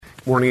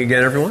Morning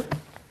again, everyone.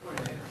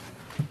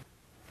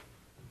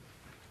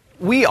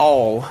 We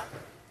all,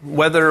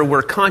 whether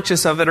we're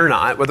conscious of it or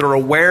not, whether we're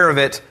aware of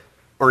it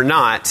or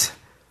not,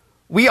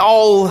 we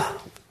all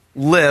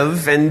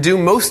live and do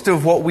most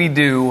of what we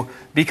do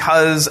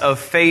because of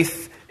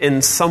faith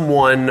in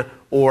someone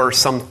or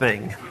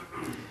something.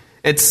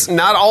 It's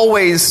not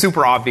always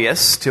super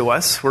obvious to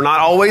us. We're not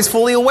always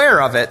fully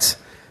aware of it.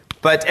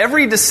 But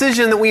every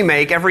decision that we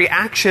make, every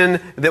action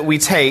that we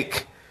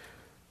take,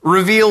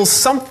 reveals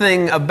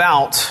something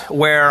about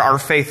where our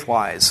faith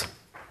lies.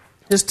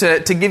 Just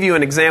to give you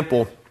an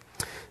example,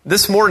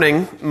 this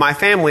morning, my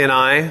family and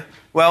I,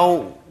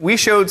 we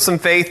showed some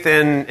faith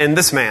in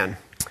this man,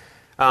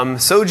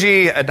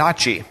 Soji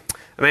Adachi,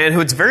 a man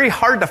who it's very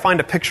hard to find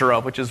a picture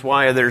of, which is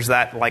why there's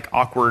that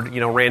awkward,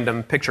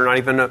 random picture, not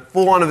even a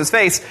full on of his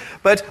face.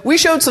 But we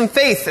showed some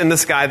faith in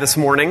this guy this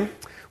morning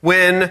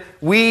when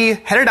we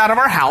headed out of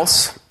our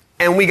house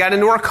and we got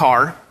into our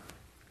car,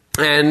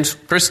 and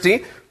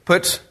Christy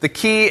put the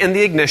key in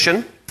the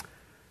ignition,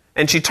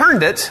 and she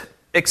turned it,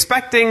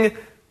 expecting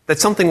that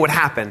something would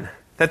happen,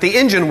 that the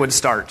engine would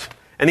start.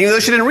 And even though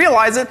she didn't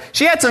realize it,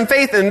 she had some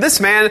faith in this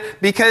man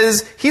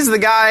because he's the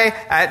guy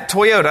at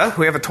Toyota,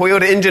 we have a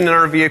Toyota engine in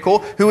our vehicle,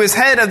 who is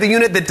head of the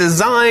unit that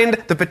designed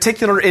the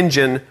particular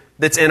engine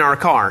that's in our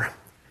car.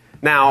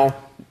 Now,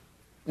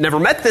 never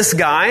met this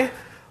guy,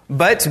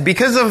 but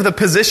because of the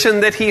position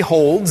that he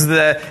holds,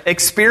 the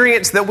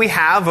experience that we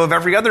have of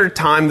every other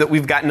time that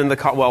we've gotten in the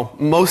car,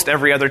 most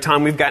every other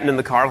time we've gotten in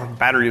the car, like the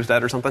battery was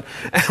dead or something,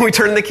 and we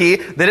turned the key,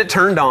 that it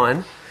turned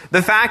on.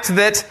 The fact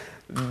that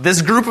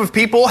this group of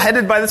people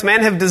headed by this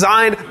man have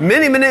designed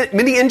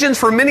many engines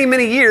for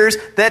many years,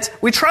 that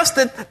we trust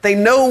that they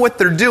know what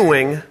they're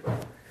doing,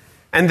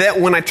 and that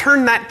when I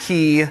turn that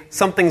key,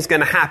 something's going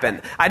to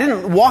happen. I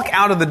didn't walk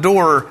out of the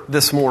door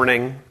this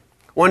morning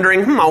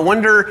wondering, I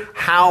wonder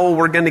how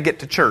we're going to get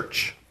to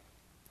church.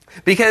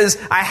 Because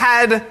I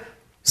had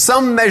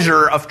some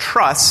measure of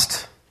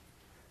trust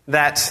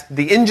that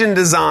the engine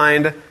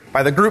designed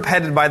by the group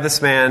headed by this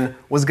man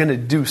was going to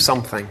do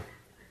something.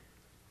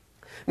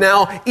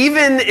 Now,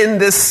 even in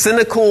this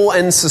cynical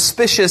and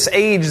suspicious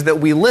age that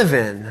we live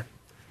in,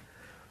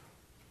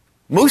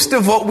 most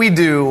of what we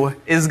do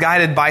is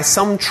guided by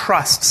some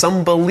trust,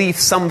 some belief,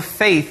 some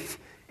faith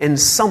in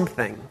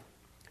something.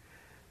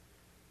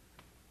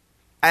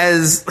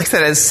 As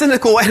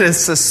cynical and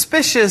as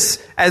suspicious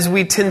as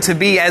we tend to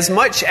be, as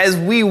much as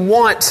we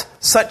want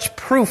such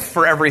proof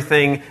for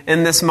everything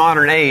in this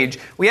modern age,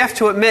 we have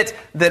to admit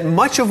that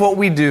much of what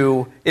we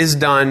do is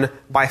done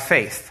by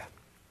faith.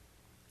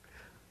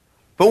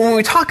 But when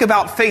we talk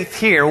about faith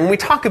here, when we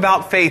talk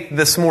about faith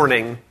this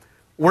morning,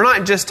 we're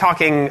not just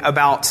talking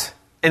about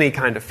any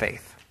kind of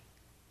faith.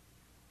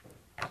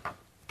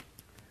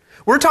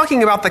 We're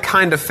talking about the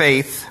kind of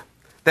faith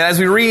that as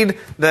we read,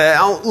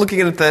 looking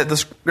at the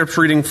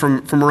scripture reading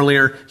from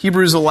earlier,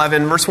 Hebrews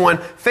 11, verse 1,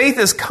 faith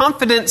is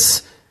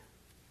confidence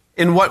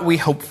in what we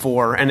hope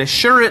for, and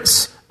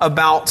assurance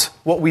about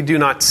what we do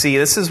not see.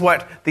 This is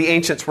what the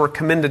ancients were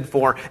commended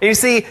for. And you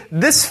see,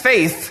 this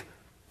faith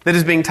that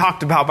is being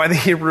talked about by the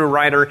Hebrew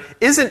writer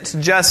isn't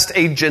just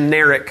a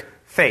generic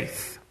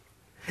faith.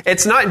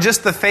 It's not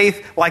just the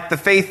faith like the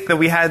faith that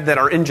we had that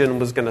our engine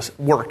was going to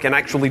work and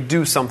actually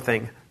do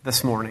something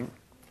this morning.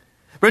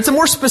 But it's a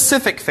more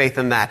specific faith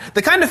than that.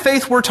 The kind of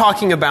faith we're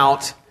talking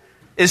about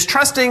is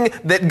trusting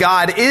that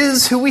God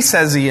is who He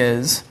says He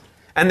is,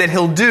 and that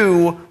He'll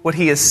do what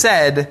He has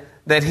said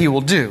that He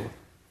will do.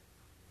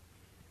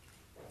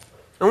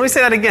 And let me say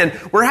that again.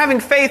 We're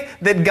having faith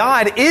that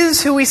God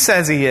is who He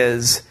says He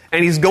is,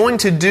 and He's going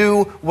to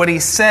do what He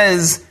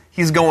says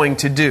He's going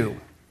to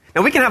do.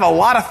 Now, we can have a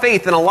lot of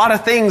faith in a lot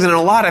of things and in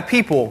a lot of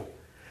people,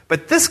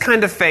 but this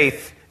kind of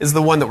faith is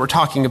the one that we're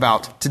talking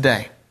about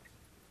today.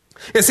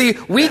 You see,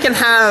 we can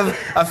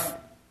have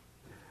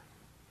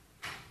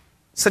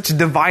such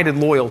divided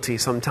loyalty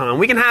sometimes.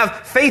 We can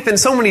have faith in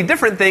so many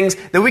different things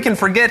that we can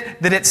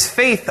forget that it's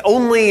faith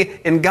only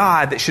in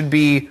God that should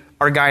be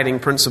our guiding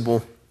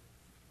principle.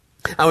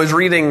 I was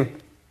reading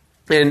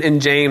in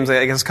James,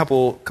 I guess a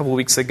couple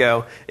weeks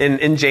ago,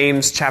 in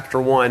James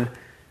chapter 1,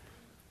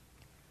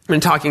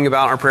 and talking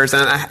about our prayers,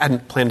 and I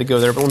hadn't planned to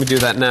go there, but let me do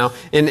that now.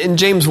 In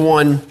James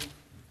 1,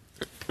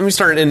 let me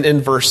start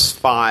in verse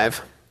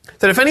 5.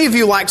 That if any of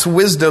you lacks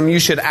wisdom, you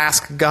should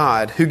ask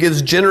God, who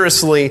gives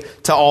generously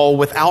to all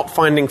without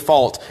finding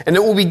fault, and it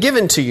will be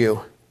given to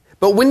you.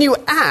 But when you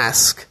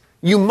ask,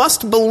 you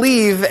must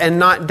believe and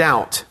not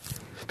doubt.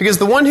 Because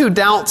the one who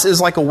doubts is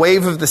like a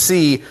wave of the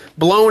sea,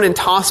 blown and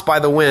tossed by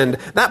the wind.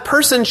 That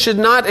person should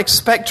not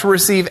expect to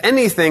receive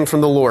anything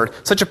from the Lord.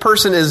 Such a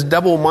person is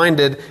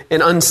double-minded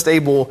and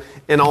unstable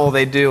in all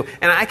they do.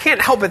 And I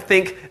can't help but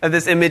think of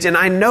this image, and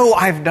I know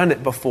I've done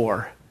it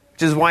before,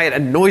 which is why it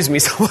annoys me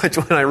so much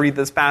when I read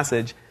this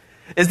passage,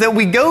 is that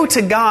we go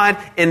to God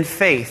in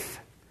faith,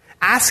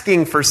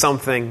 asking for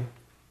something,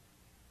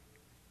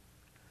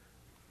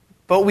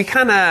 but we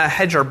kind of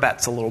hedge our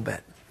bets a little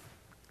bit.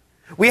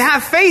 We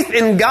have faith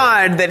in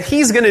God that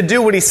He's going to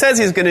do what He says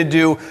He's going to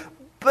do,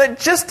 But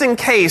just in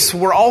case,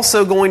 we're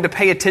also going to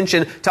pay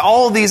attention to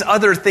all these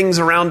other things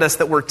around us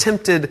that we're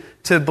tempted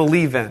to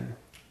believe in.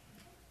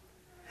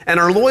 And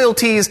our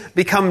loyalties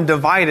become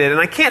divided. And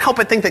I can't help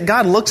but think that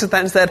God looks at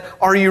that and said,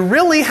 are you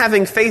really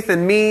having faith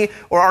in me,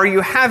 or are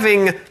you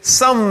having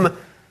some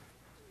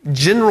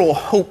general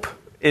hope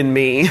in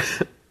me?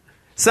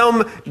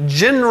 Some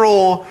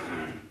general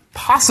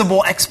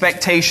possible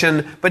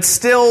expectation, but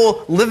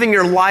still living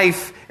your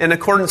life in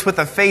accordance with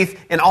the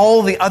faith in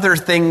all the other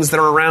things that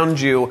are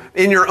around you,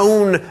 in your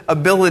own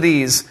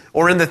abilities,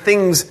 or in the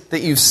things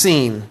that you've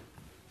seen.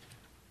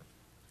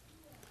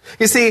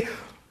 You see,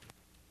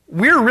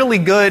 we're really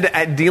good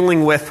at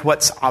dealing with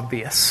what's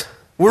obvious.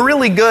 We're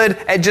really good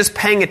at just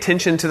paying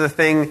attention to the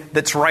thing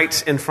that's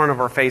right in front of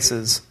our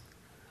faces.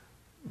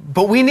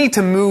 But we need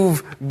to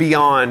move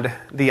beyond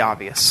the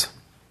obvious.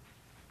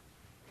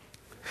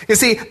 You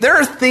see, there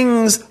are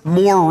things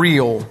more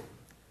real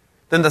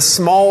than the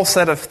small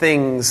set of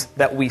things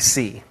that we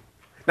see.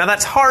 Now,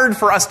 that's hard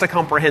for us to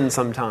comprehend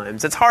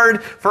sometimes. It's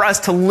hard for us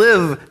to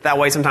live that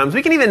way sometimes.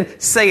 We can even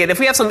say it, if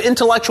we have some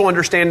intellectual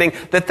understanding,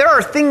 that there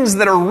are things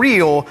that are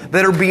real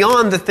that are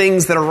beyond the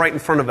things that are right in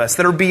front of us,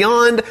 that are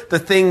beyond the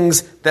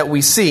things that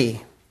we see.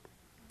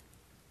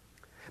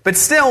 But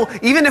still,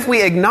 even if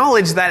we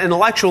acknowledge that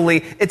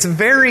intellectually, it's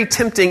very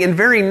tempting and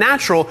very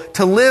natural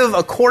to live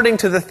according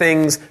to the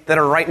things that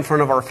are right in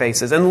front of our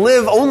faces, and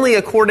live only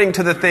according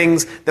to the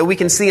things that we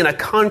can see in a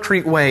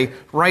concrete way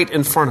right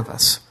in front of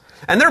us.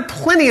 And there are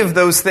plenty of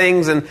those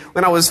things, and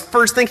when I was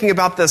first thinking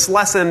about this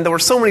lesson, there were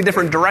so many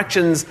different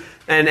directions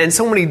and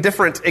so many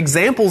different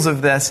examples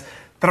of this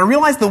that I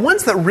realized the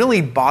ones that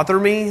really bother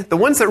me, the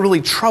ones that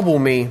really trouble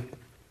me,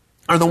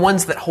 are the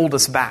ones that hold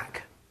us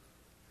back.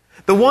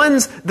 The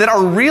ones that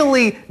are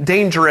really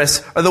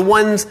dangerous are the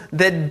ones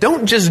that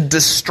don't just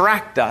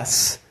distract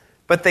us,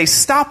 but they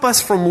stop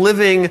us from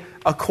living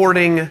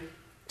according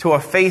to a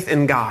faith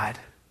in God.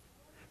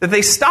 That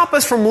they stop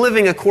us from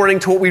living according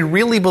to what we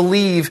really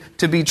believe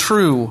to be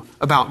true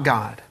about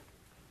God.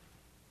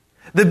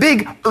 The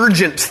big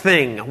urgent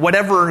thing,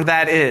 whatever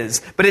that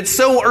is, but it's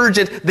so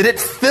urgent that it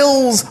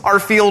fills our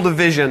field of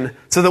vision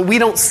so that we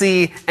don't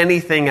see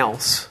anything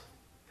else.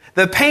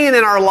 The pain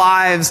in our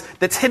lives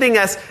that's hitting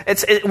us,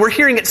 we're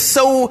hearing it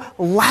so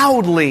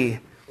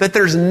loudly that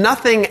there's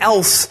nothing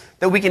else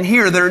that we can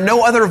hear. There are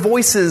no other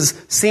voices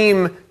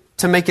seem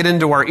to make it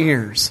into our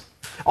ears.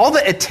 All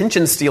the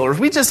attention stealers,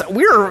 we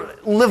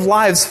live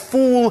lives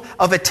full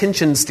of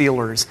attention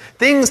stealers.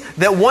 Things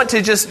that want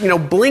to just,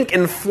 blink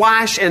and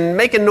flash and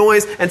make a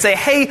noise and say,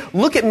 hey,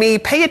 look at me,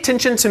 pay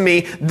attention to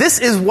me. This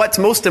is what's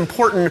most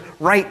important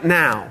right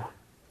now.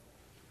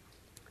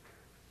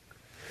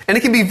 And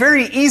it can be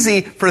very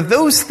easy for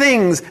those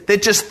things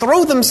that just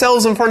throw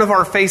themselves in front of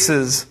our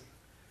faces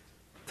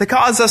to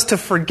cause us to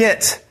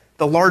forget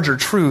the larger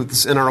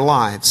truths in our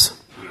lives.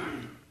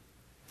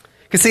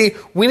 You see,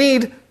 we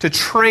need to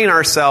train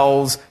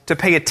ourselves to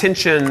pay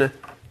attention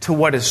to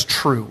what is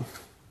true.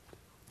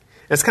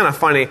 It's kind of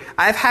funny.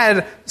 I've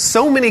had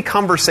so many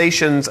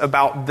conversations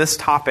about this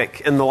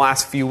topic in the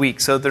last few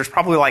weeks. So there's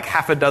probably like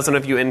half a dozen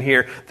of you in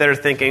here that are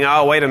thinking,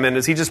 oh, wait a minute,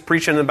 is he just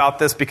preaching about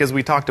this because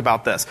we talked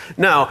about this?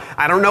 No,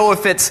 I don't know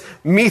if it's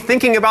me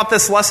thinking about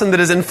this lesson that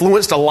has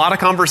influenced a lot of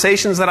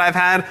conversations that I've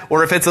had,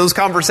 or if it's those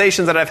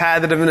conversations that I've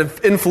had that have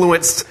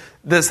influenced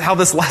how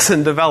this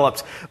lesson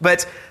developed.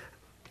 But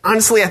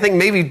honestly, I think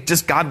maybe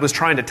just God was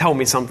trying to tell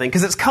me something,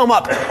 because it's come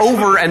up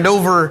over and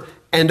over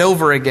and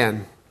over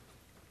again.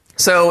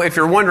 So if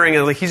you're wondering,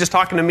 like, he's just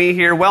talking to me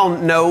here, well,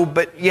 no,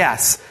 but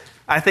yes.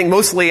 I think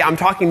mostly I'm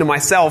talking to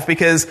myself,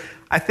 because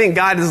I think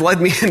God has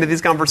led me into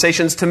these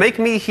conversations to make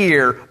me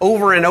hear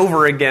over and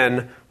over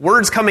again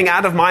words coming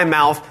out of my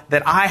mouth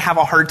that I have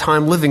a hard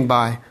time living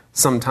by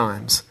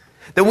sometimes.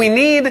 That we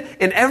need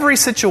in every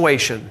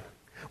situation,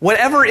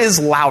 whatever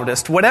is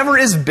loudest, whatever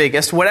is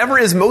biggest, whatever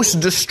is most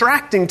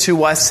distracting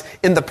to us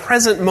in the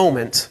present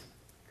moment,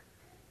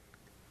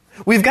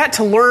 we've got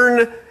to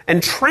learn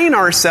and train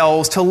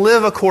ourselves to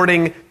live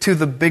according to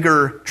the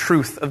bigger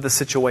truth of the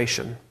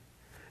situation.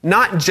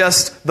 Not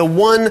just the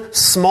one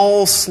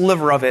small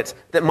sliver of it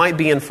that might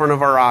be in front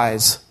of our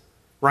eyes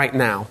right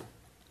now.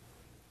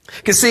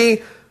 Because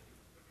see,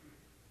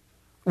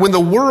 when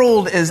the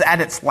world is at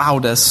its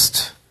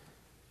loudest,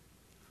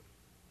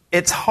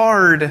 it's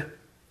hard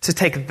to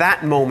take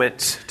that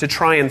moment to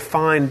try and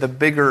find the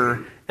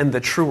bigger and the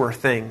truer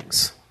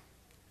things.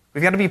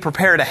 We've got to be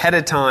prepared ahead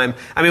of time.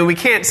 I mean, we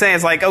can't say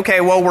it's like,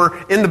 okay, well, we're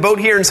in the boat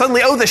here and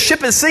suddenly, the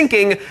ship is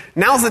sinking.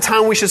 Now's the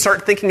time we should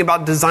start thinking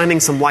about designing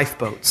some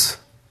lifeboats.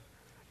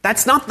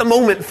 That's not the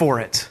moment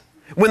for it.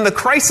 When the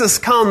crisis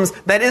comes,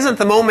 that isn't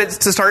the moment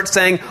to start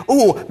saying,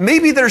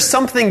 maybe there's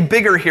something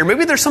bigger here.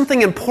 Maybe there's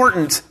something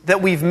important that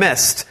we've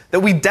missed, that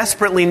we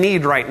desperately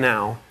need right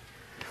now.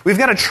 We've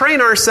got to train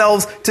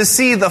ourselves to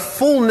see the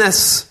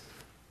fullness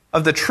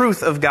of the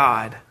truth of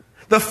God.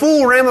 The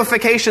full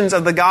ramifications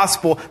of the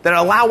gospel that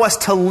allow us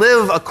to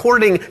live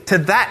according to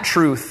that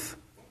truth.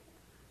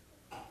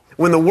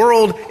 When the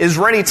world is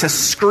ready to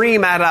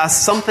scream at us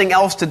something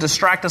else to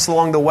distract us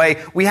along the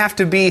way, we have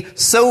to be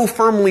so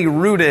firmly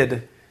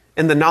rooted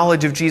in the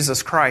knowledge of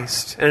Jesus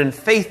Christ and in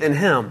faith in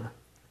Him,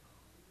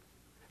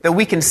 that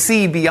we can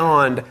see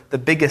beyond the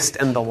biggest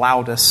and the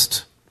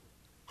loudest.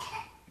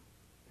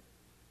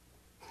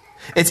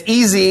 It's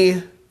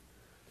easy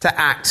to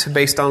act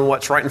based on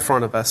what's right in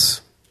front of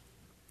us.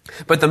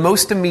 But the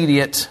most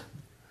immediate,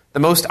 the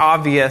most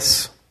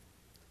obvious,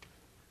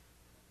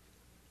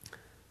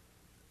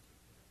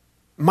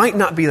 might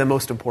not be the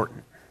most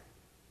important.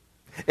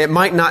 It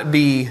might not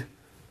be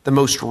the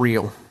most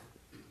real.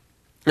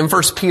 In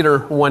 1 Peter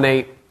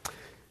 1:8,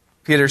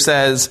 Peter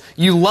says,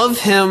 "You love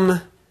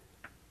Him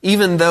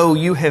even though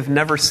you have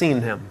never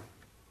seen Him."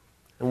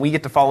 And we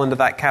get to fall into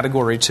that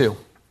category too.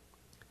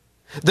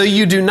 "Though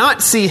you do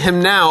not see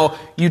Him now,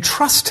 you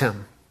trust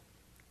Him.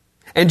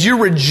 And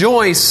you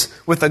rejoice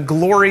with a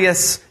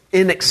glorious,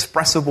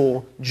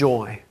 inexpressible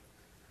joy."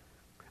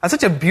 That's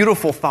such a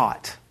beautiful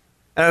thought.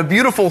 A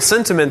beautiful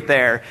sentiment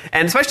there.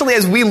 And especially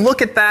as we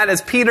look at that, as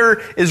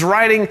Peter is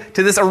writing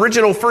to this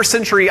original first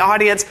century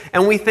audience,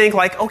 and we think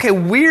like, okay,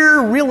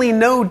 we're really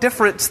no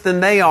different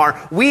than they are.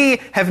 We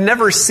have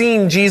never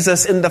seen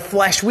Jesus in the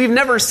flesh. We've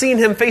never seen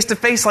Him face to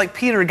face like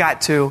Peter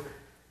got to.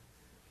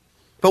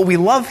 But we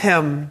love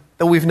Him,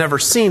 though we've never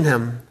seen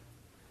Him.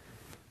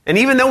 And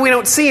even though we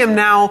don't see Him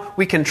now,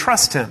 we can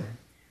trust Him.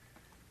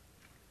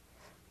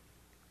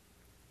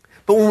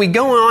 But when we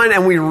go on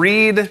and we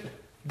read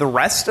the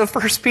rest of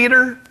 1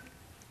 Peter,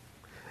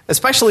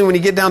 especially when you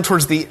get down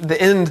towards the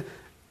end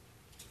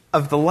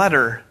of the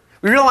letter,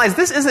 we realize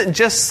this isn't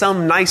just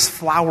some nice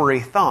flowery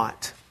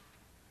thought.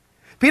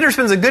 Peter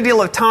spends a good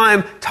deal of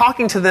time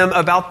talking to them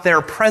about their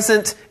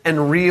present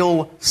and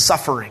real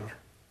suffering,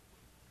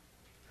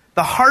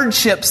 the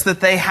hardships that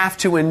they have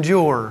to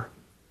endure.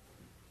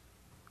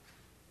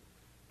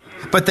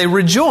 But they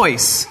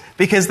rejoice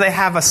because they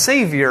have a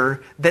Savior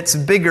that's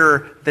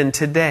bigger than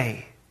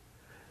today.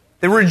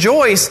 They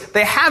rejoice,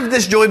 they have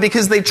this joy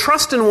because they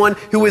trust in one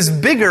who is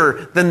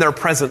bigger than their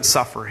present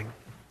suffering.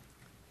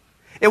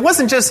 It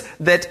wasn't just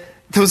that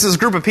there was this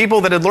group of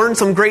people that had learned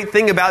some great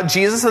thing about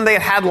Jesus and they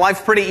had had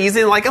life pretty easy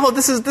and like, oh,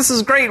 this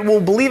is great.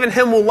 We'll believe in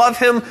Him, we'll love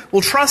Him,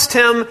 we'll trust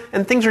Him,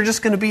 and things are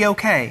just going to be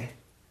okay.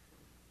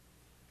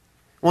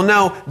 Well,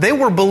 no, they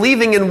were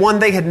believing in one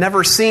they had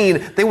never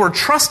seen. They were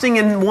trusting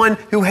in one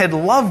who had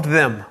loved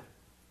them,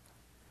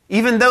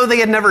 even though they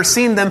had never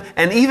seen them,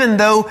 and even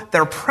though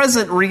their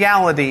present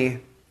reality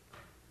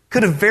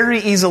could have very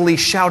easily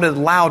shouted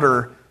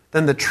louder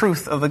than the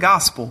truth of the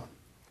gospel.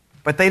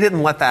 But they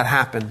didn't let that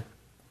happen.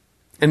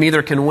 And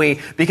neither can we,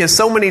 because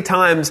so many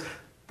times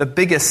the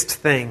biggest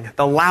thing,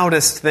 the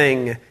loudest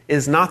thing,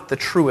 is not the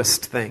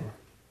truest thing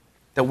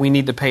that we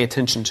need to pay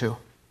attention to.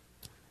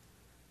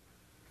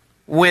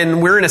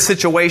 When we're in a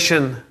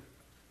situation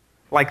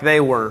like they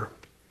were,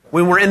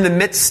 when we're in the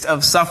midst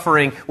of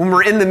suffering, when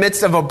we're in the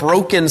midst of a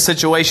broken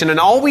situation, and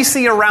all we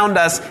see around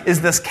us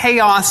is this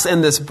chaos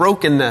and this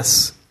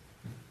brokenness,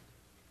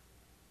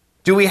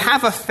 do we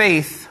have a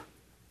faith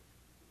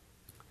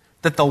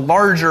that the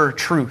larger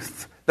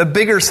truth, the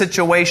bigger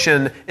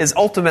situation, is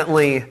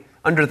ultimately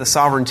under the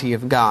sovereignty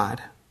of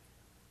God?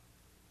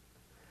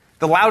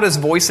 The loudest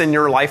voice in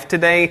your life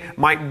today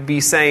might be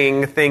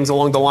saying things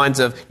along the lines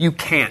of, you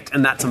can't,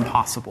 and that's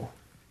impossible.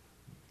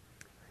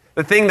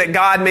 The thing that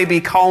God may be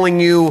calling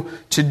you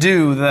to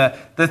do,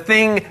 the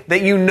thing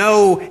that you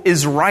know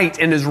is right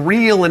and is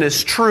real and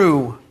is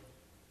true.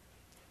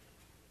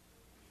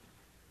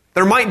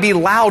 There might be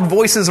loud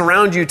voices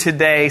around you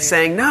today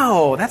saying,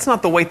 no, that's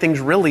not the way things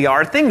really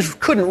are. Things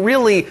couldn't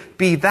really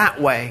be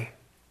that way.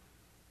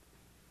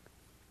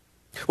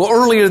 Well,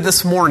 earlier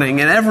this morning,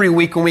 and every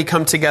week when we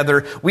come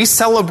together, we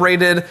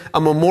celebrated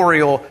a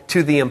memorial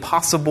to the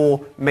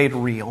impossible made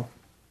real.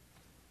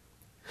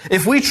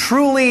 If we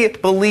truly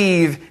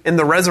believe in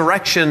the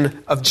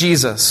resurrection of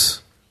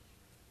Jesus,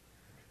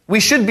 we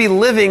should be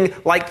living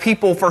like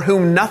people for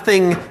whom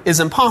nothing is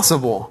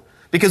impossible,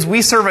 because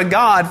we serve a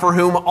God for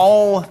whom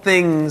all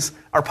things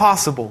are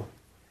possible.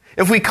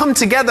 If we come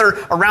together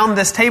around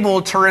this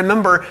table to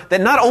remember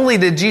that not only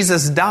did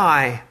Jesus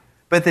die,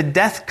 but that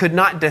death could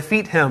not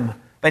defeat Him,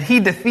 but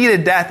He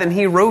defeated death and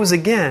He rose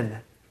again.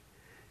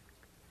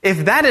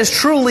 If that is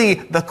truly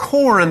the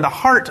core and the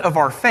heart of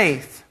our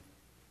faith,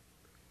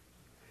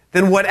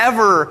 then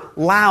whatever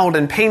loud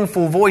and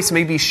painful voice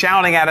may be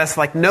shouting at us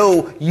like,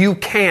 no, you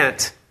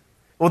can't.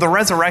 Well, the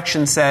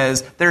resurrection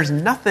says there's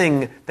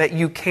nothing that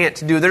you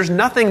can't do. There's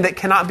nothing that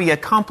cannot be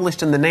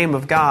accomplished in the name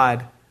of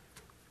God.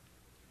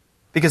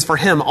 Because for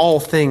Him, all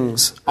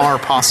things are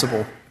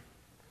possible.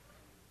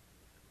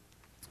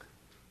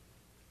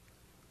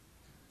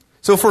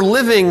 So if we're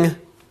living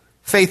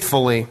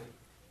faithfully,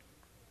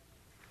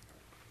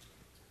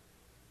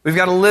 we've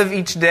got to live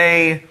each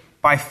day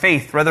by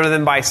faith rather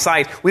than by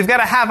sight. We've got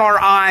to have our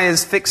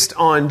eyes fixed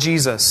on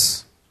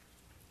Jesus,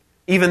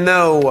 even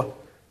though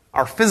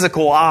our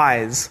physical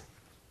eyes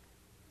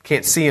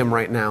can't see Him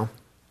right now.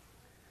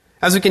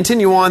 As we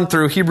continue on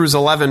through Hebrews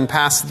 11,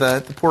 past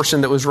the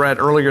portion that was read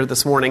earlier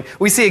this morning,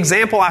 we see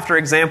example after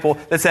example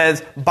that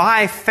says,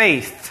 by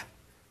faith,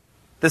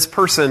 this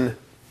person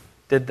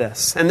did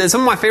this. And then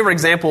some of my favorite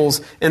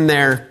examples in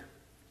there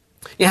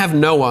You have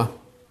Noah.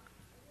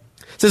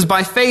 It says,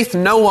 by faith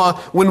Noah,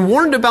 when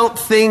warned about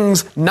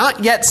things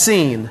not yet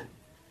seen,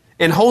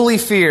 in holy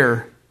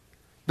fear,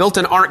 built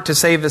an ark to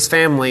save his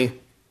family.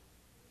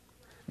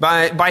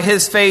 By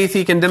his faith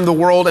he condemned the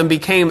world and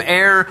became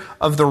heir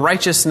of the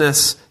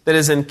righteousness that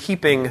is in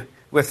keeping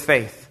with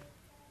faith.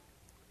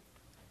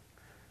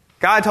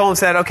 God told him,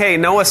 said, okay,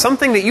 Noah,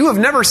 something that you have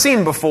never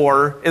seen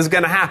before is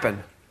going to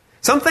happen.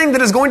 Something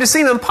that is going to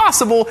seem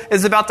impossible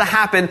is about to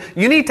happen.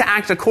 You need to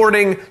act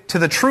according to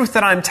the truth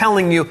that I'm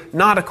telling you,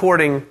 not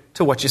according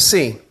to what you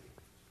see.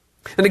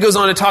 And it goes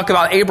on to talk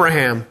about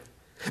Abraham.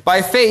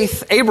 By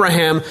faith,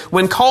 Abraham,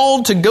 when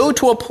called to go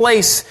to a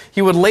place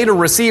he would later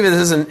receive as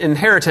his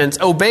inheritance,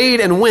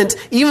 obeyed and went,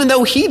 even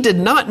though he did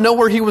not know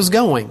where he was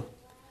going.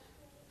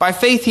 By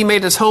faith, he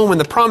made his home in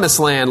the promised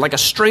land, like a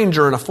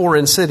stranger in a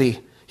foreign city.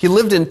 He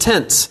lived in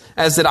tents,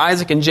 as did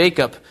Isaac and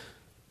Jacob,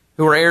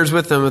 who were heirs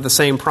with him of the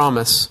same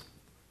promise.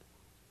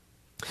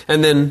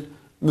 And then,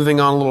 moving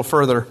on a little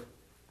further,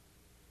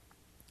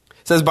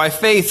 it says, by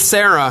faith,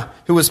 Sarah,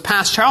 who was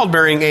past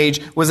childbearing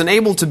age, was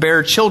enabled to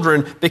bear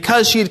children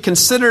because she had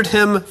considered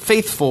him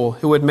faithful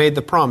who had made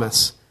the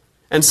promise.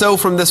 And so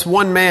from this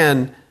one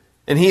man,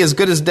 and he as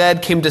good as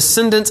dead, came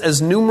descendants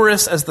as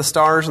numerous as the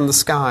stars in the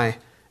sky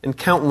and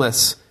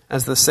countless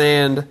as the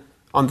sand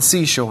on the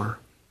seashore.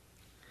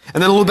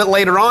 And then a little bit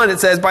later on it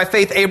says, by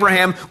faith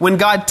Abraham, when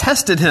God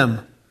tested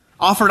him,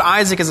 offered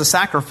Isaac as a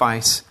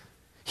sacrifice.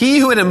 He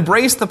who had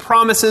embraced the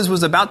promises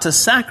was about to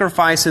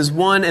sacrifice his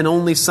one and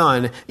only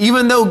son,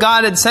 even though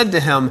God had said to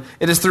him,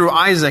 it is through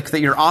Isaac that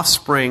your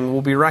offspring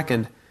will be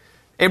reckoned.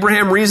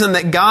 Abraham reasoned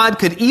that God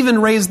could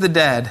even raise the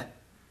dead.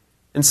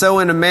 And so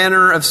in a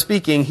manner of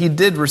speaking, he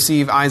did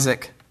receive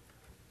Isaac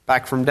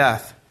back from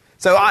death.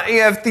 So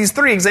you have these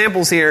three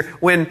examples here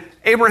when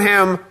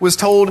Abraham was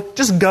told,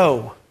 just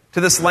go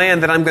to this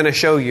land that I'm going to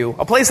show you,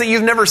 a place that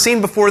you've never seen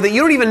before, that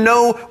you don't even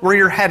know where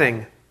you're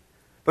heading.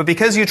 But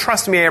because you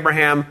trust me,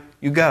 Abraham,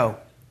 you go.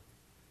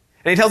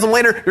 And he tells him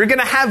later, you're going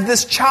to have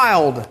this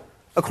child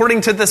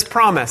according to this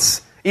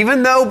promise,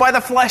 even though by the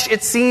flesh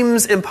it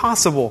seems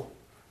impossible.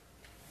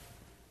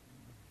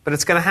 But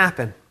it's going to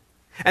happen.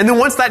 And then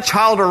once that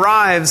child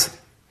arrives,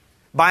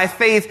 by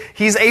faith,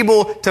 he's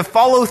able to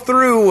follow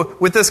through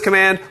with this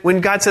command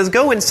when God says,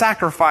 go and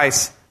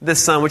sacrifice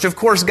this son, which of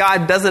course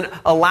God doesn't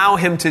allow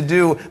him to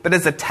do, but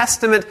is a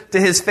testament to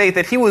his faith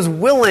that he was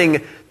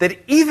willing that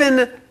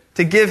even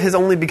to give his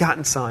only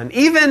begotten son,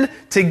 even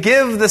to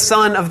give the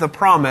son of the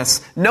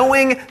promise,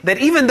 knowing that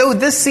even though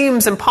this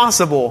seems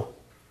impossible,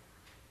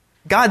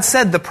 God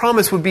said the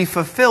promise would be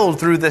fulfilled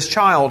through this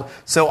child,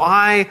 so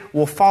I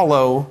will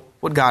follow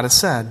what God has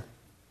said.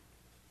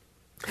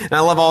 And I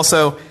love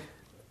also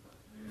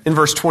in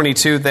verse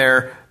 22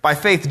 there, by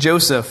faith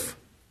Joseph,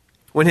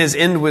 when his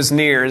end was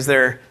near, as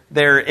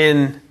they're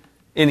in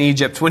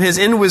Egypt, when his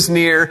end was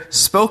near,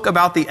 spoke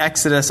about the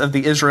exodus of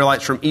the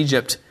Israelites from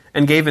Egypt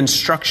and gave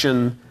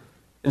instructions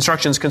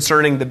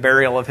concerning the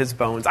burial of his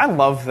bones. I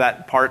love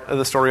that part of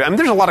the story. I mean,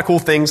 there's a lot of cool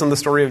things in the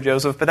story of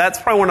Joseph, but that's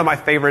probably one of my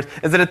favorites,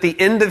 is that at the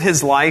end of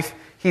his life,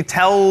 he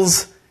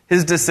tells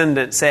his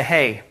descendants, say,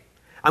 hey,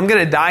 I'm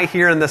going to die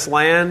here in this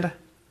land,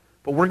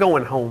 but we're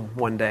going home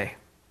one day.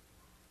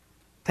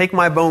 Take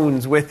my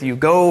bones with you.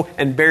 Go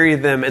and bury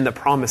them in the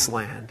promised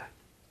land.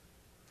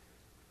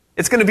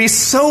 It's going to be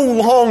so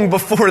long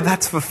before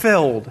that's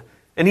fulfilled.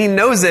 And he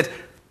knows it.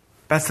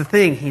 That's the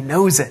thing. He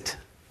knows it.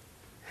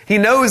 He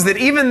knows that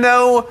even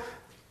though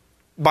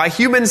by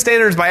human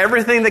standards, by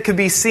everything that could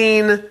be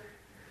seen,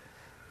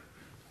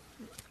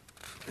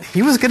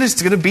 he was going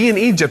to be in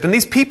Egypt. And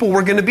these people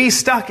were going to be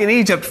stuck in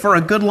Egypt for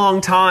a good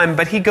long time.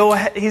 But he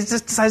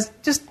just decides,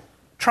 just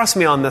trust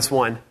me on this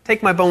one.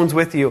 Take my bones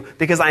with you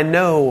because I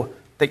know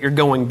that you're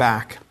going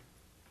back.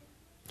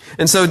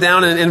 And so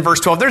down in verse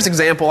 12, there's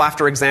example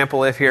after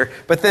example here.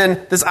 But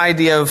then this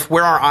idea of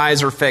where our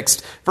eyes are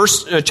fixed.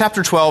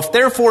 Chapter 12,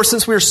 therefore,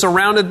 since we are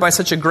surrounded by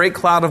such a great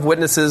cloud of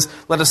witnesses,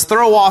 let us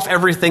throw off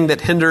everything that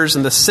hinders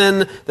and the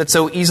sin that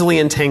so easily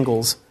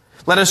entangles.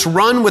 Let us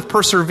run with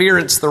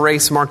perseverance the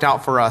race marked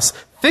out for us,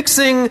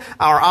 fixing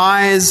our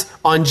eyes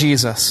on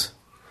Jesus,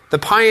 the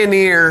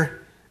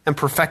pioneer and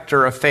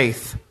perfecter of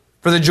faith.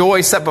 For the joy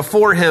set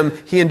before him,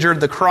 he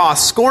endured the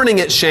cross, scorning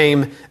its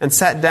shame, and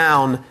sat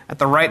down at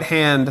the right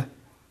hand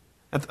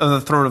of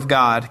the throne of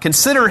God.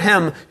 Consider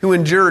him who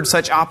endured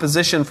such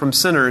opposition from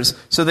sinners,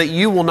 so that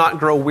you will not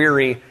grow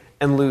weary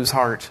and lose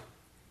heart.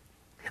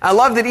 I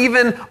love that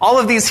even all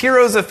of these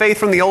heroes of faith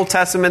from the Old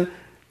Testament,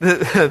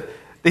 the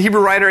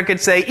Hebrew writer could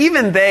say,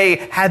 even they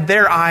had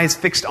their eyes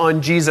fixed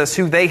on Jesus,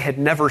 who they had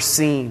never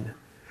seen,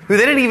 who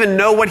they didn't even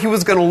know what he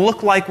was going to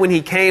look like when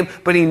he came,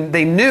 but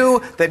they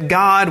knew that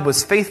God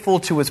was faithful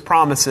to his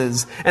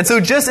promises. And so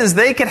just as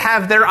they could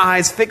have their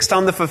eyes fixed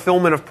on the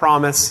fulfillment of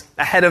promise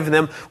ahead of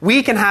them,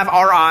 we can have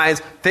our eyes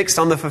fixed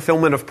on the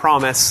fulfillment of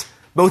promise,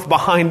 both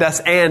behind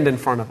us and in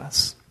front of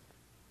us,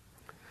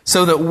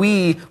 so that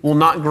we will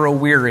not grow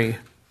weary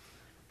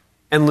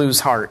and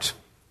lose heart.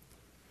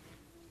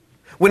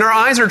 When our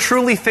eyes are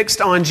truly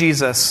fixed on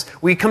Jesus,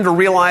 we come to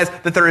realize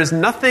that there is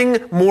nothing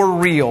more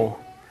real,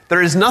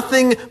 There is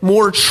nothing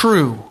more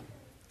true.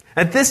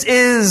 That this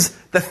is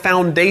the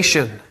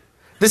foundation.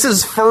 This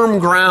is firm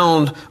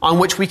ground on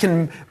which we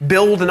can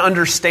build an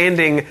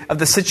understanding of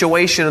the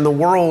situation and the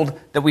world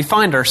that we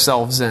find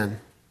ourselves in.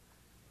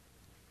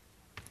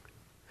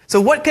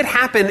 So what could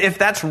happen if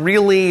that's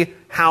really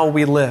how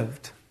we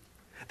lived?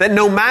 That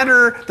no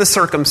matter the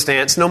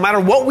circumstance, no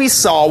matter what we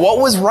saw, what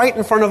was right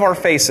in front of our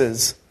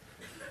faces,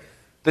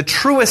 the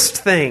truest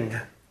thing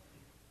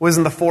was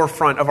in the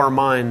forefront of our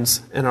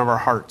minds and of our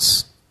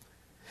hearts.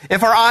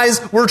 If our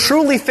eyes were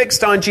truly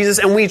fixed on Jesus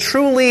and we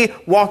truly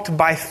walked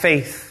by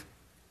faith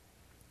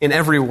in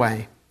every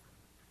way,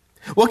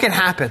 what could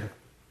happen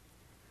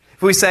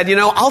if we said,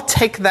 I'll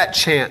take that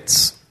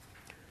chance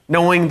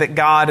knowing that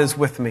God is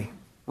with me,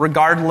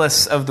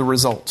 regardless of the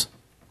result.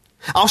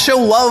 I'll show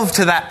love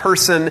to that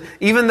person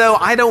even though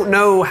I don't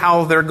know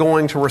how they're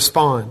going to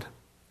respond.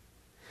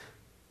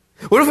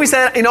 What if we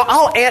said,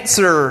 I'll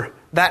answer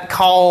that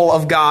call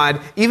of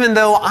God even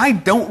though I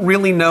don't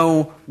really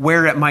know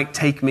where it might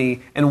take me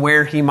and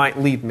where He might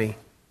lead me?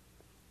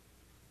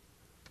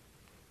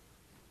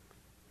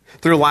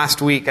 Through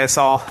last week, I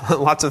saw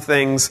lots of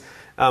things,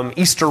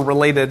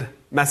 Easter-related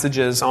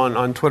messages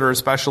on Twitter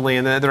especially,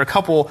 and there are a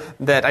couple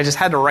that I just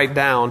had to write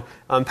down.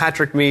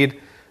 Patrick Mead,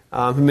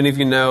 who many of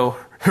you know,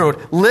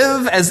 wrote,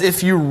 "Live as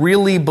if you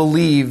really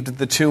believed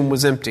the tomb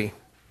was empty.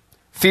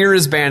 Fear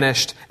is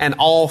banished, and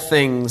all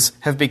things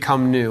have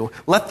become new.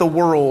 Let the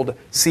world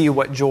see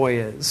what joy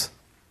is."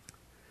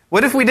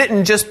 What if we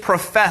didn't just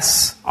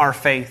profess our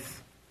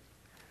faith,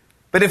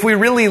 but if we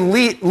really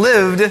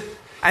lived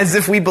as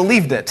if we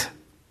believed it?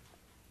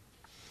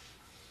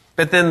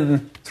 But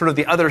then, sort of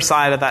the other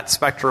side of that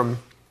spectrum,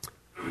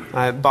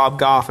 Bob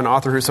Goff, an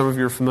author who some of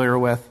you are familiar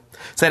with,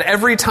 said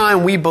every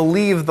time we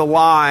believe the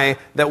lie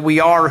that we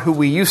are who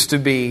we used to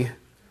be,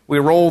 we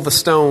roll the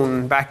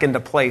stone back into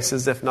place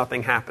as if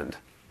nothing happened.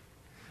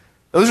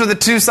 Those are the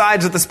two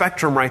sides of the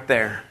spectrum right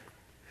there.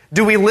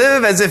 Do we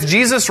live as if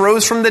Jesus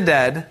rose from the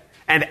dead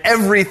and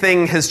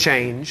everything has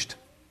changed?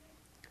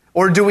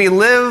 Or do we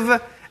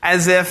live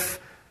as if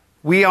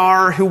we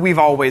are who we've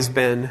always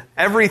been?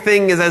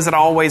 Everything is as it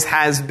always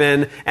has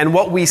been, and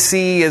what we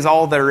see is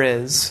all there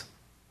is.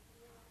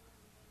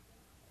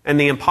 And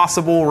the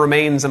impossible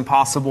remains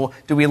impossible.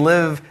 Do we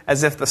live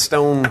as if the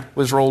stone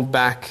was rolled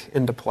back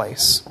into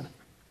place?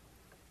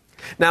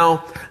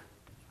 Now,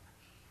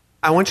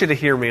 I want you to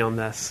hear me on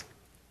this.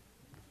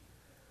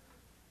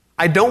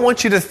 I don't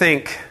want you to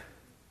think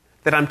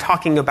that I'm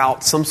talking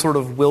about some sort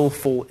of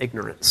willful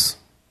ignorance,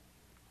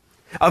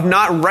 of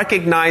not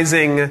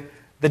recognizing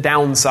the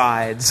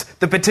downsides,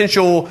 the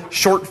potential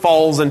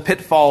shortfalls and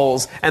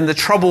pitfalls, and the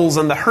troubles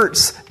and the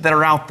hurts that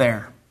are out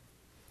there.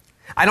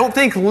 I don't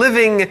think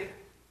living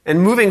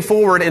and moving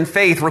forward in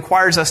faith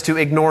requires us to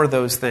ignore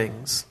those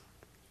things.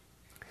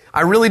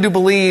 I really do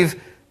believe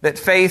that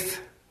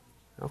faith...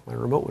 Oh, my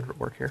remote would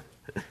work here.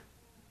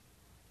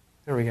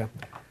 There we go.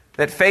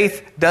 That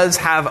faith does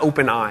have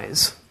open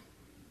eyes.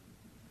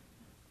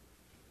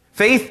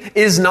 Faith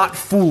is not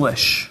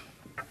foolish.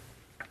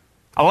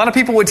 A lot of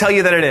people would tell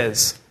you that it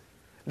is.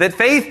 That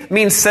faith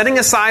means setting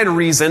aside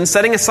reason,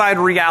 setting aside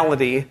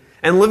reality,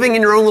 and living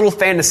in your own little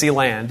fantasy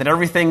land, that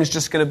everything's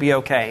just going to be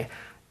okay.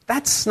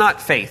 That's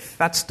not faith.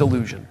 That's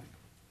delusion.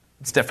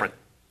 It's different.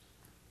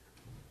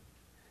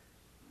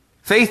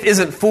 Faith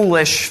isn't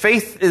foolish.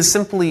 Faith is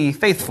simply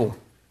faithful.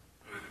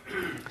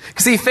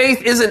 See,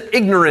 faith isn't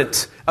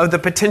ignorant of the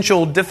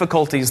potential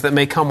difficulties that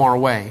may come our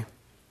way.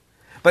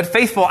 But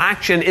faithful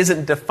action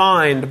isn't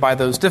defined by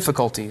those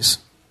difficulties.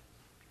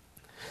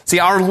 See,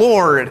 our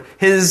Lord,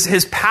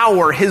 His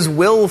power, His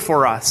will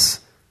for us,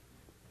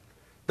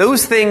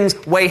 those things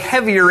weigh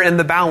heavier in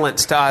the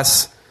balance to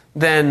us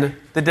than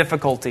the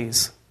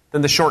difficulties,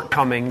 than the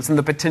shortcomings, and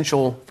the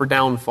potential for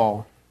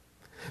downfall.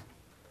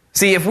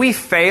 See, if we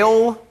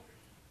fail,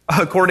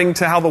 according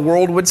to how the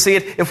world would see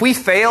it, if we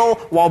fail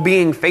while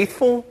being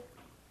faithful,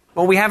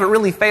 well, we haven't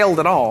really failed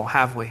at all,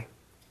 have we?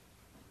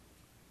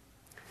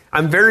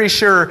 I'm very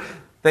sure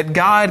that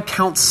God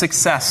counts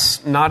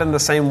success not in the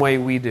same way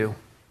we do.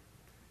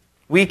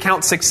 We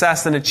count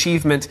success in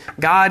achievement.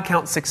 God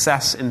counts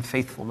success in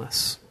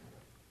faithfulness.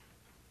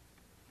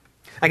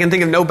 I can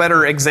think of no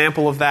better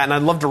example of that, and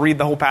I'd love to read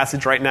the whole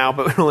passage right now,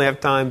 but we don't really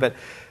have time. But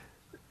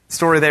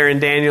story there in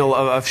Daniel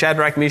of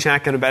Shadrach,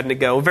 Meshach, and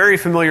Abednego. A very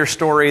familiar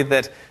story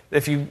that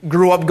if you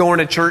grew up going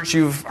to church,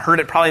 you've heard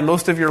it probably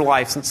most of your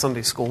life since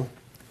Sunday school.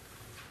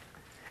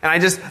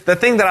 And the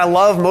thing that I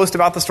love most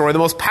about the story, the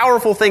most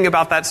powerful thing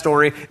about that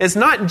story, is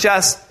not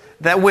just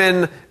that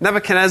when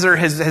Nebuchadnezzar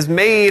has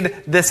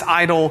made this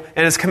idol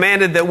and has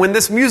commanded that when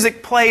this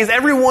music plays,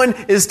 everyone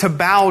is to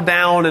bow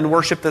down and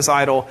worship this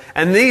idol.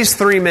 And these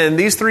three men,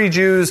 these three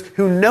Jews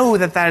who know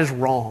that that is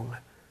wrong,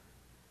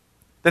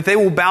 that they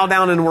will bow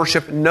down and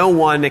worship no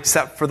one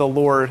except for the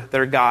Lord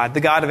their God,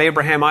 the God of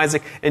Abraham,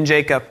 Isaac, and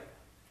Jacob.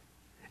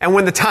 And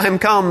when the time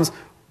comes,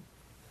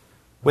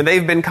 when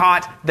they've been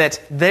caught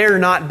that they're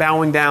not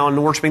bowing down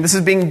and worshiping, this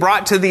is being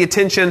brought to the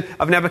attention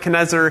of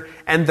Nebuchadnezzar,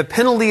 and the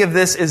penalty of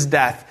this is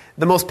death.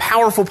 The most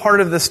powerful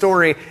part of the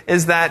story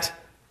is that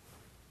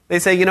They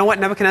say, you know what,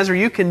 Nebuchadnezzar,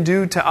 you can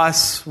do to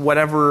us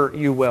whatever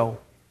you will.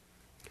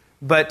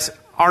 But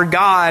our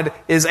God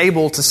is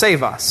able to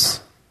save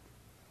us.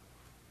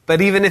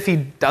 But even if he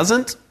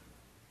doesn't,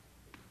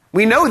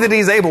 we know that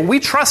he's able. We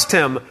trust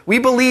him. We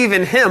believe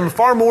in him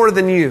far more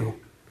than you.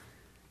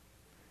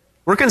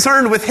 We're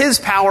concerned with his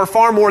power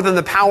far more than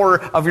the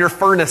power of your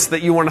furnace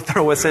that you want to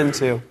throw us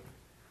into.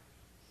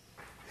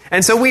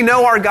 And so we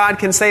know our God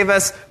can save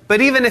us,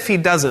 but even if he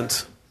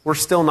doesn't, we're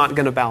still not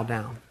going to bow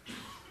down.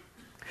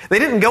 They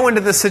didn't go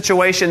into this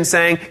situation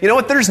saying, you know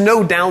what, there's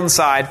no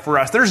downside for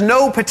us. There's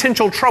no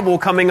potential trouble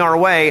coming our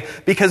way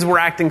because we're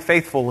acting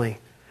faithfully.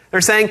 They're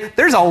saying,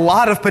 there's a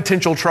lot of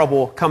potential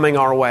trouble coming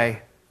our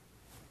way.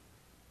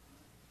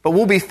 But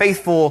we'll be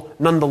faithful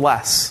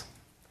nonetheless.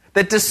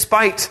 That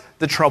despite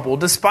the trouble,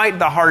 despite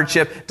the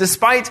hardship,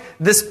 despite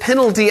this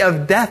penalty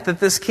of death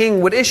that this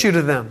king would issue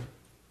to them,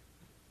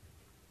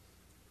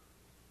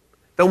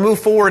 they'll move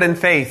forward in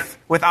faith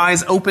with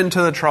eyes open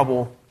to the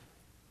trouble,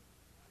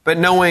 but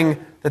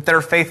knowing that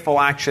their faithful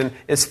action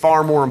is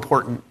far more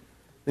important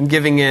than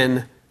giving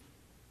in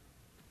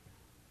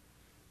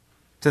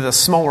to the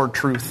smaller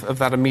truth of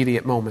that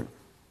immediate moment.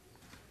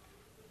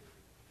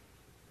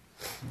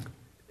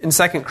 In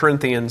 2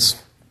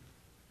 Corinthians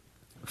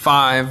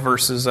 5,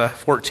 verses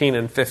 14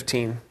 and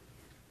 15,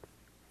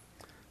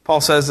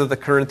 Paul says of the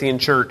Corinthian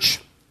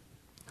church,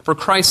 "For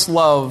Christ's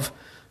love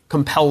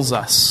compels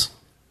us,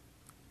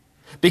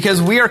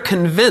 because we are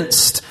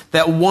convinced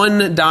that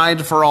one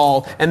died for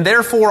all, and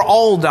therefore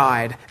all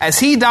died. As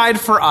he died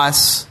for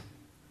us,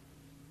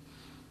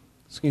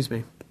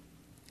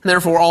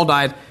 therefore all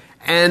died,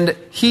 and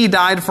he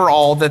died for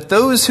all, that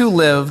those who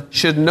live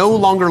should no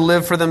longer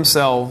live for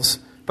themselves,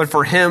 but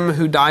for him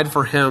who died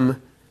for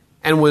him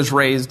and was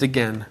raised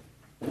again."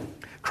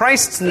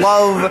 Christ's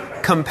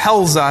love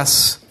compels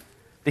us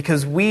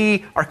because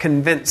we are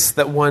convinced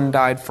that one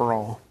died for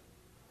all.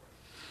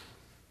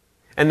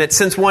 And that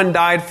since one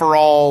died for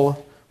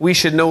all, we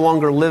should no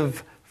longer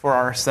live for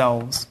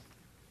ourselves.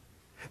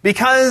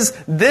 Because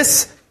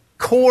this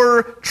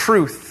core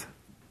truth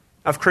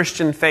of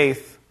Christian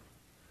faith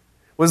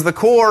was the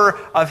core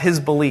of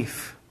his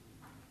belief,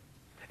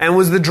 and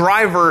was the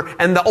driver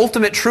and the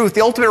ultimate truth,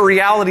 the ultimate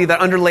reality that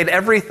underlaid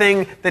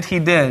everything that he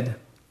did.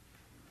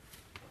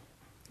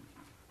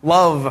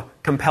 Love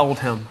compelled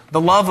him.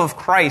 The love of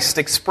Christ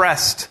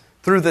expressed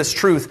through this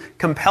truth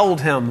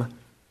compelled him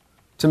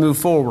to move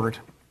forward.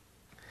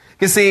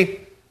 You see,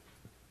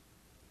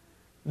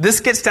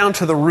 this gets down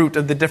to the root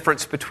of the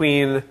difference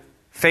between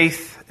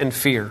faith and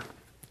fear.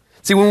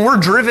 See, when we're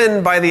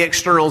driven by the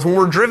externals, when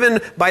we're driven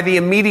by the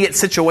immediate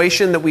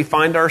situation that we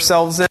find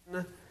ourselves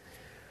in,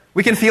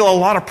 we can feel a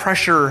lot of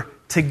pressure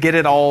to get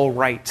it all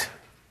right.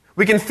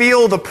 We can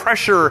feel the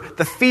pressure,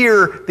 the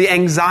fear, the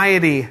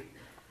anxiety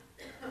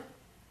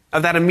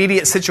of that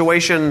immediate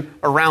situation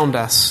around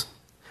us.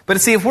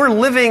 But see, if we're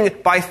living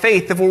by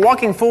faith, if we're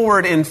walking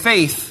forward in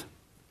faith,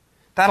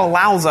 that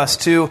allows us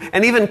to,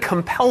 and even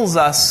compels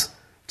us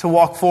to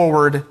walk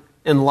forward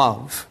in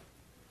love.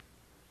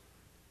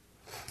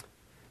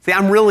 See,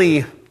 I'm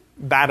really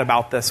bad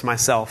about this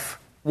myself.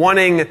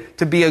 Wanting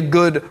to be a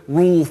good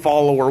rule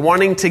follower,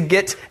 wanting to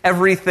get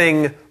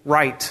everything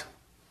right.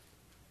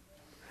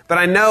 But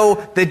I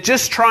know that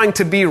just trying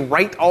to be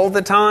right all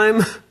the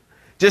time,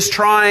 just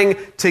trying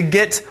to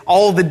get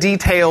all the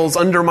details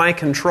under my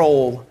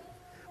control,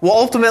 well,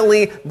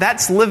 ultimately,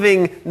 that's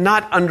living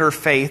not under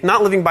faith,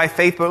 not living by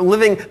faith, but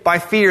living by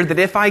fear that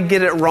if I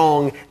get it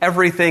wrong,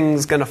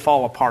 everything's going to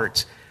fall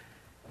apart.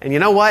 And you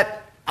know what?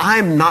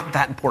 I'm not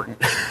that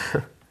important.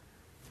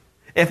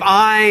 If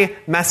I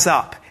mess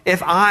up,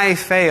 if I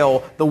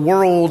fail, the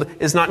world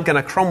is not going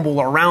to crumble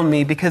around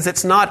me because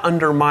it's not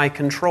under my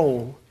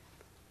control.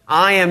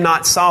 I am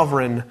not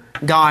sovereign.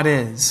 God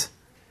is.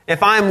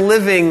 If I'm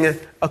living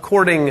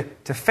according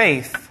to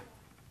faith,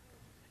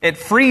 it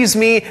frees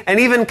me and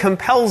even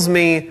compels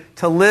me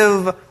to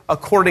live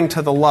according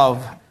to the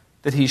love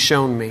that He's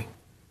shown me.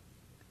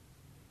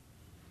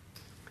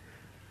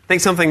 I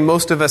think something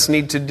most of us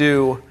need to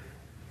do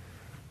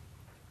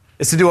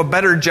is to do a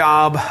better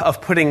job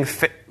of putting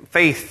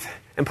faith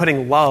and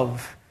putting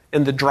love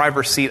in the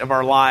driver's seat of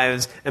our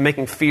lives and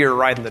making fear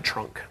ride in the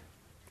trunk.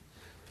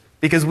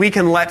 Because we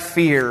can let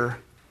fear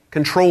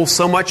control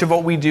so much of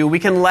what we do. We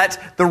can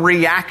let the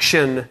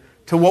reaction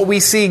to what we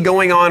see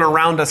going on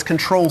around us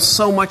control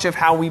so much of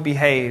how we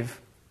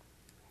behave.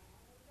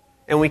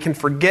 And we can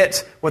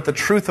forget what the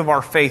truth of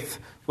our faith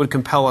would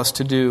compel us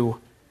to do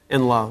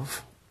in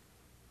love.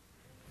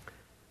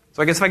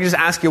 So I guess if I could just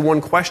ask you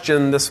one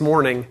question this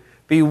morning,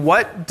 be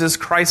what does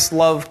Christ's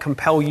love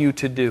compel you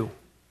to do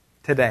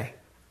today?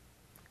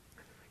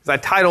 Because I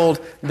titled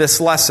this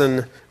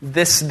lesson,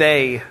 This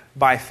Day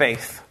by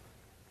Faith.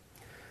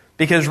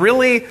 Because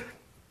really,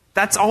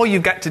 that's all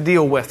you've got to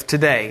deal with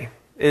today,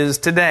 is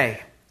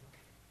today.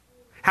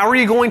 How are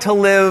you going to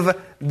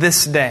live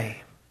this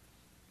day?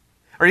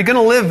 Are you going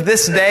to live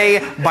this day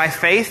by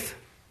faith?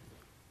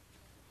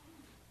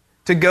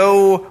 To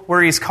go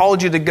where He's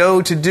called you to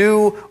go, to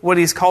do what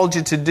He's called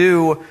you to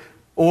do,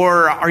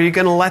 Or are you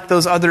going to let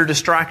those other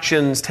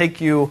distractions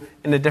take you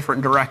in a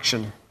different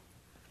direction?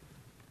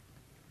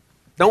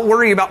 Don't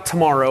worry about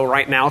tomorrow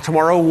right now.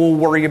 Tomorrow will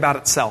worry about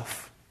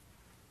itself.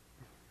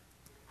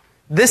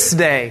 This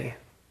day,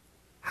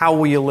 how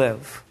will you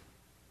live?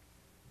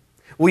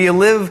 Will you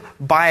live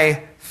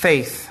by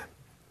faith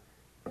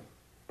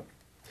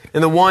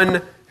in the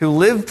one who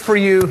lived for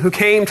you, who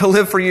came to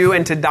live for you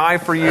and to die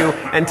for you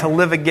and to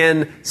live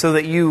again so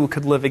that you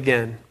could live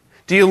again?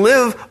 Do you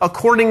live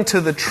according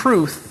to the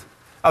truth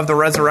of the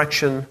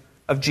resurrection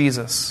of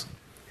Jesus?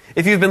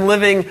 If you've been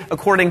living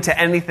according to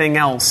anything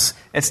else,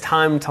 it's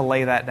time to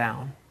lay that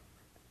down.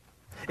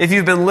 If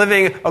you've been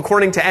living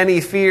according to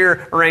any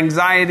fear or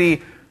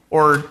anxiety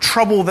or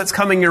trouble that's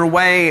coming your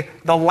way,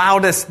 the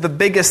loudest, the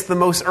biggest, the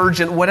most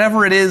urgent,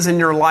 whatever it is in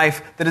your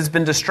life that has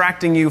been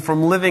distracting you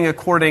from living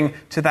according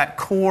to that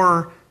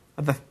core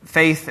of the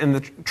faith and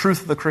the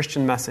truth of the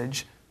Christian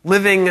message,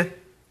 living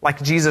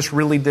like Jesus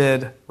really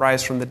did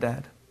rise from the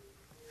dead.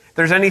 If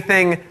there's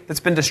anything that's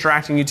been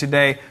distracting you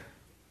today,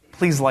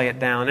 please lay it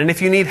down. And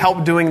if you need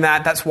help doing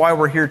that, that's why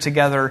we're here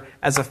together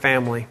as a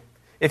family.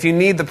 If you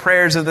need the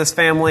prayers of this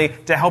family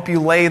to help you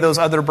lay those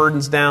other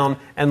burdens down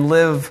and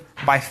live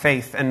by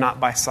faith and not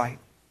by sight.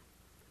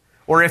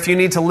 Or if you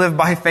need to live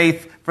by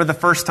faith for the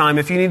first time,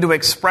 if you need to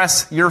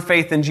express your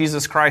faith in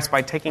Jesus Christ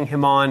by taking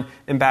Him on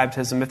in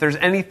baptism, if there's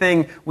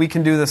anything we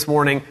can do this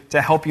morning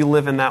to help you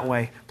live in that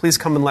way, please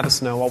come and let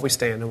us know while we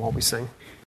stand and while we sing.